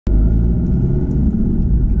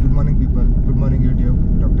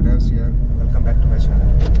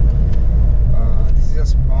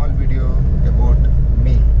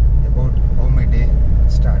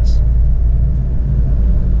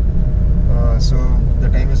So the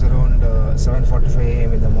time is around 7:45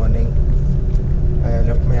 a.m. in the morning. I have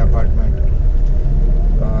left my apartment.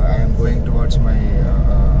 I am going towards my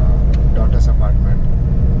daughter's apartment,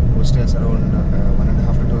 who stays around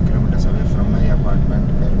 1.5 to 2 kilometers away from my apartment.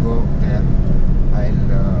 I'll go there. I'll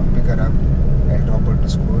pick her up. I'll drop her to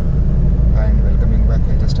school. And while coming back,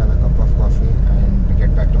 I'll just have a cup of coffee and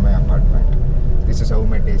get back to my apartment. This is how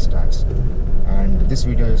my day starts. And this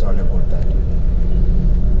video is all about that.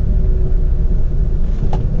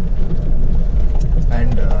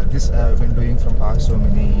 And this I've been doing from past so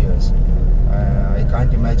many years. I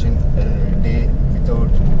can't imagine a day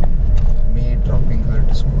without me dropping her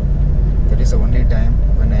to school. That is the only time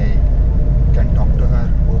when I can talk to her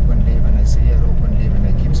openly, when I see her openly, when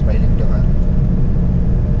I keep smiling to her,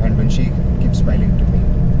 and when she keeps smiling to me.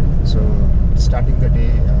 So starting the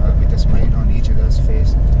day with a smile on each other's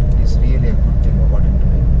face is really a good thing according to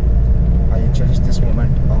me. I cherish this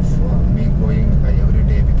moment of me going every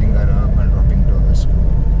day, picking her up and dropping to her school.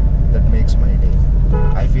 That makes my day.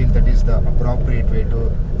 I feel that is the appropriate way to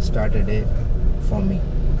start a day for me.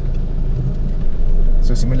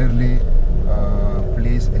 So similarly,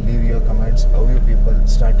 please leave your comments how you people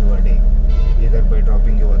start your day, either by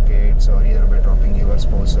dropping your kids or either by dropping your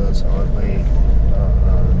spouses or by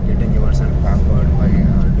getting yourself pampered by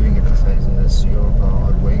doing exercises, yoga,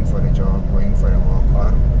 or going for a jog, going for a walk,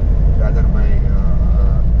 or rather by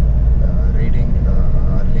reading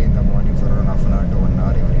early in the morning for around half an hour to 1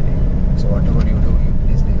 hour every day. So whatever you do, you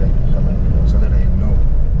please leave a comment below so that I know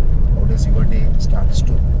how does your day starts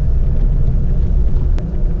too.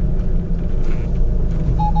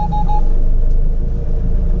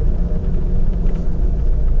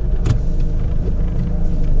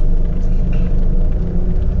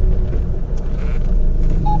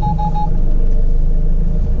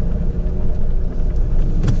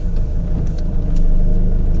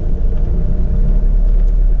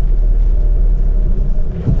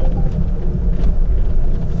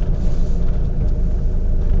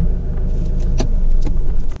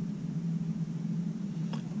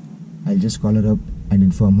 I'll just call her up and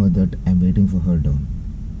inform her that I'm waiting for her down.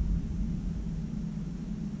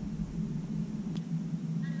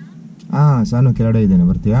 Sanu kelade idene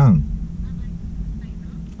bartiya?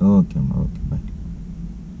 Okay amma, okay, bye.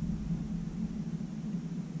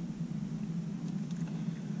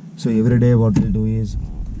 So every day what I'll do is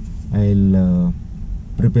I'll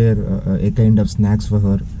prepare a kind of snacks for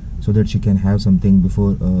her so that she can have something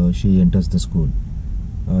before she enters the school.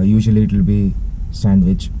 Usually it will be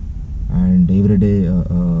sandwich. And every day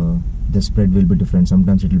the spread will be different.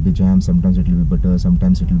 Sometimes it will be jam, sometimes it will be butter,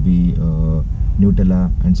 sometimes it will be Nutella,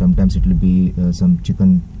 and sometimes it will be some chicken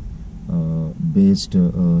based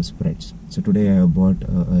spreads. So today I have bought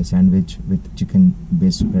a sandwich with chicken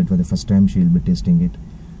based spread. For the first time she will be tasting it.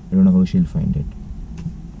 I don't know how she'll find it.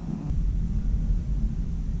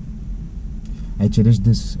 I cherish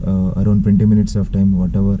this around 20 minutes of time,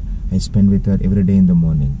 whatever I spend with her every day in the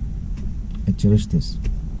morning. I cherish this.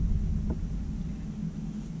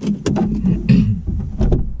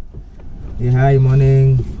 Hey, hi, morning.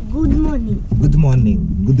 Good morning. Good morning.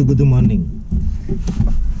 Good morning.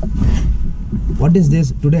 What is this?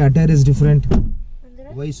 Today attire is different.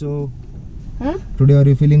 Why so? Huh? Today are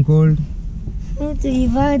you feeling cold? ಇವತ್ತು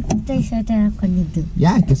sweater ಹಾಕೊಂಡಿದ್ದು.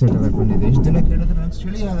 ಯಾಕೆ sweater ಹಾಕೊಂಡಿದ್ದೆ? ಇಷ್ಟು ದಿನ ಕೇಳಿದ್ರೆ ನಂಗೆ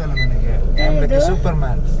ಚಳಿ ಆಗಲ್ಲ ನನಗೆ. I am like a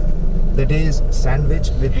Superman. That is sandwich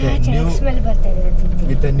with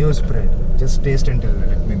a new spread. Just taste and tell me.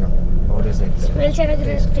 Let me know. How does it taste? Smell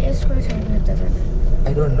ಚೆನ್ನಾಗಿದೆ, ಟೇಸ್ಟ್ ಕೂಡ ಚೆನ್ನಾಗಿರ್ತದೆ.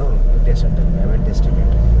 I don't know. Taste and tell me. I haven't tasted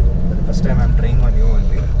it. For the first time I'm trying on you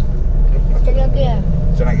only.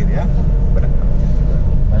 ಚೆನ್ನಾಗಿದೆಯಾ? But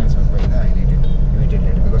balance was by I eat it. You eat it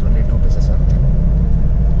later because only 2 pieces are there.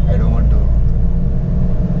 I don't want to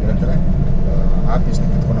ಏನಂತಾರೆ ಆ ಪೀಸ್ನ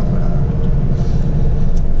ಕಿತ್ಕೊಂಡು ಹೋಗ್ಬೇಡ.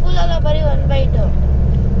 Full ಅಲ್ಲ, ಬರೀ 1 byte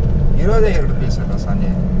ಇರೋದೇ 2 piece ಅಲ್ಲ Sanya.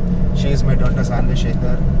 She is my daughter Sanvi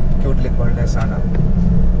Shekhar, cutely called as Sana.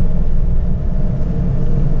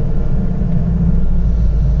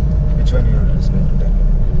 Which one you are listening to?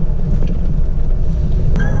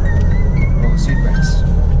 Oh, seat belts.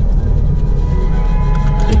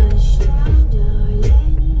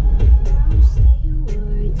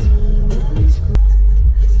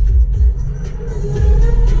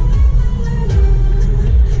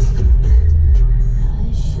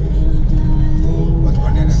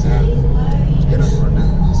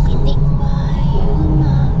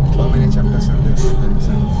 How many chapters are there?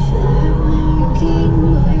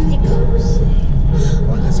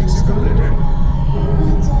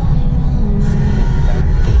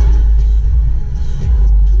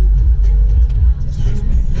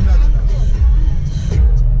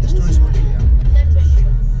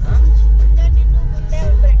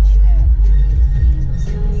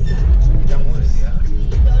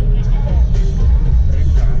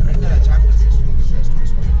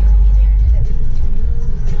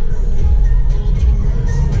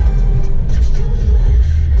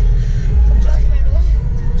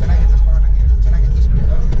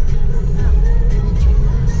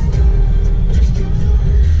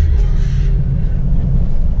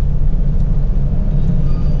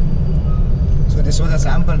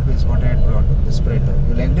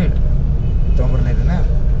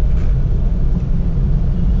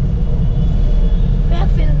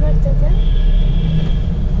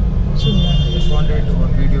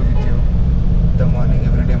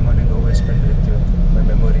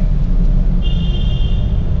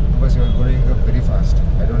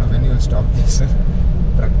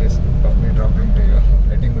 practice of me dropping to you,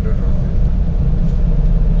 letting me to drop.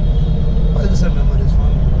 All these are memories for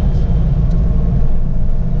me.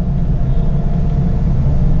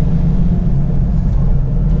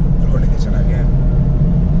 Recording is again.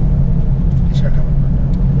 Ishka time.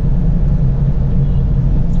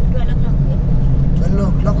 12 o'clock.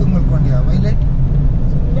 12 o'clock malkondiya. Why late?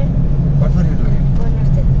 What were you doing? Phone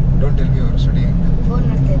ನೋಡ್ತಿದ್ದೆ. Don't tell me you were studying. Phone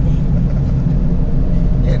ನೋಡ್ತಿದ್ದೆ.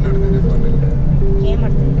 ಏನು ನೋಡ್ತಿದ್ದೆ ಫೋನಲ್ಲಿ? Game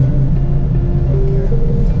ಮಾಡ್ತಿದ್ದೆ.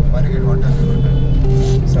 Market what time you got?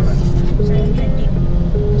 7. 7:20.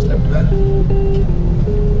 You slept well.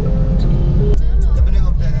 Opening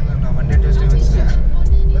of the Monday, Tuesday, Wednesday.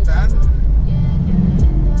 But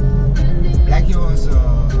Blackie was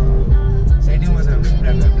sighting was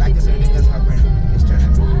Blackie sighting has happened yesterday.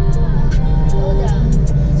 ಹೌದಾ?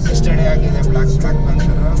 Yesterday ಆಗಿದೆ Black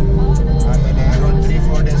Panther. ಆಮೇಲೆ around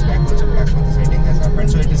 3-4 days back also Black Panther sighting has happened.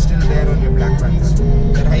 So it is still there only Black Panther.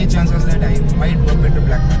 There are high chances that I might bump into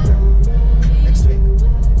Black Panther next week.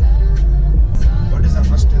 What is the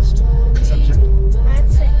first test? Subject?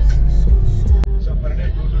 Maths science. So per day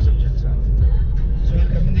 2 subjects. So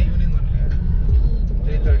you'll come in the evening only.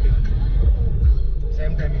 3:30.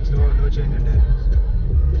 Same timings, no change in timings.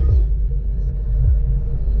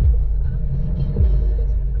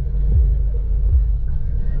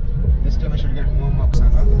 This time I should get more marks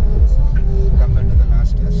compared to the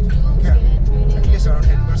last test. Okay. At least around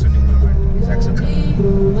 10% improvement is acceptable.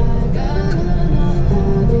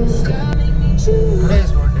 Today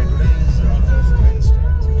is what day? Today is Wednesday.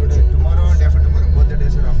 So today, tomorrow and after tomorrow, both the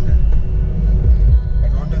days are off day.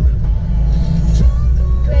 At what time will come?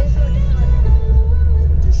 12:45.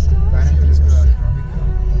 Parent is dropping you?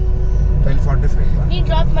 12:45. ನೀನು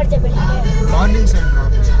drop ಮಾಡ್ದೆ ಬೆಳಿಗ್ಗೆ? Morning side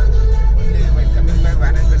dropping. Only when coming back,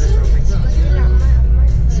 van uncle is dropping you. ಗೊತ್ತಿಲ್ಲ, ಅಮ್ಮ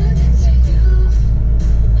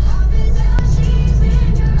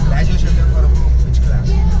Graduation day for which class?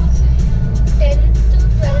 10th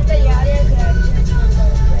 12th ಯಾರ್ಯಾರು graduate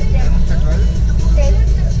ಮಾಡ್ತಾರೆ? 10th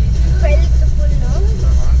 12th full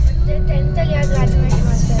ಮತ್ತೆ 10th ಅಲ್ಲಿ ಯಾರು ಗ್ರಾಜುಯೇಟ್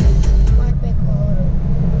ಮಾಡಬೇಕು ಅವರು.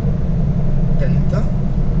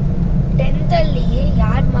 10th ಅಲ್ಲಿ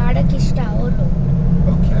ಯಾರು ಮಾಡಕ್ಕೆ ಇಷ್ಟ ಅವರು.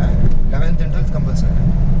 Okay. 11th and 12th compulsory.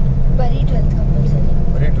 ಬರೀ 12th compulsory.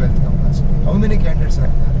 Very 12th compulsory. How many candidates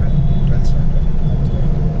are there in 12th standard?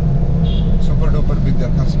 Super duper big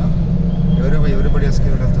circles, no? Everybody is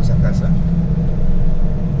scared of those circles.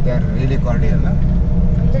 They are really cordial, no?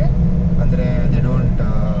 ಅಂದ್ರೆ they don't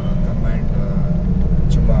come and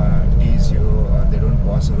chuma tease you, or they don't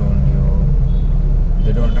boss around you.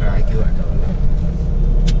 They don't drag you at all.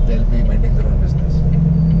 They'll be minding their own business.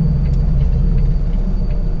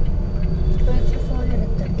 Phone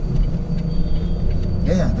ಇರುತ್ತೆ.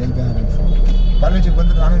 Yeah, they'll be having phone. College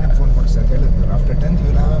ಬಂದ್ರೆ ನಾನು ನಿಮಗೆ phone ಕೊಡ್ತೀನಿ ಹೇಳಿದ್ರು. After 10th you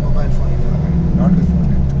will have a mobile phone in your hand, not before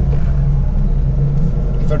 10th.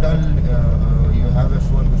 If at all you have a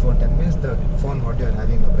phone before 10 means the phone what you are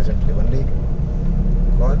having presently only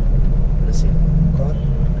call, receive, call,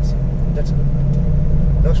 receive. That's good.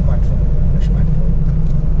 No smartphone,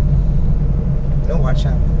 no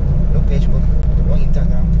WhatsApp, no Facebook, no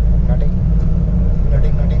Instagram, nothing.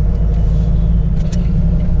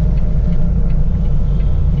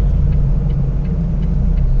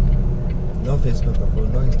 No Facebook account,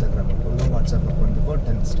 no Instagram account, no WhatsApp account before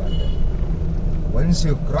 10th standard. Once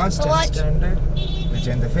you cross 10th standard, you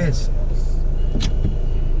change the face.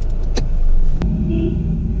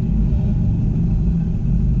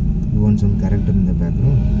 You want some character in the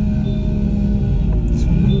background? So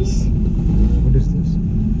nice. What is this?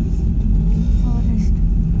 Forest.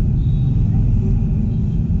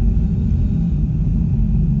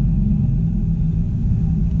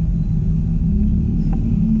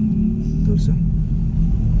 Torso?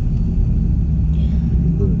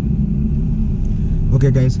 Good.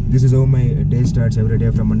 Okay guys, this is how my day starts every day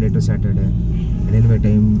from Monday to Saturday. And anyway,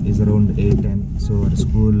 time is around 8:10. So our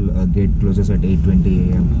school gate closes at 8:20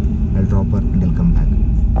 a.m. I'll drop her and I'll come back.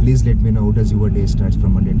 Please let me know how does your day starts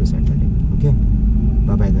from Monday to Saturday. Okay?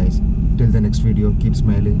 Bye bye guys. Till the next video, keep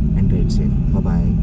smiling and ride safe. Bye bye.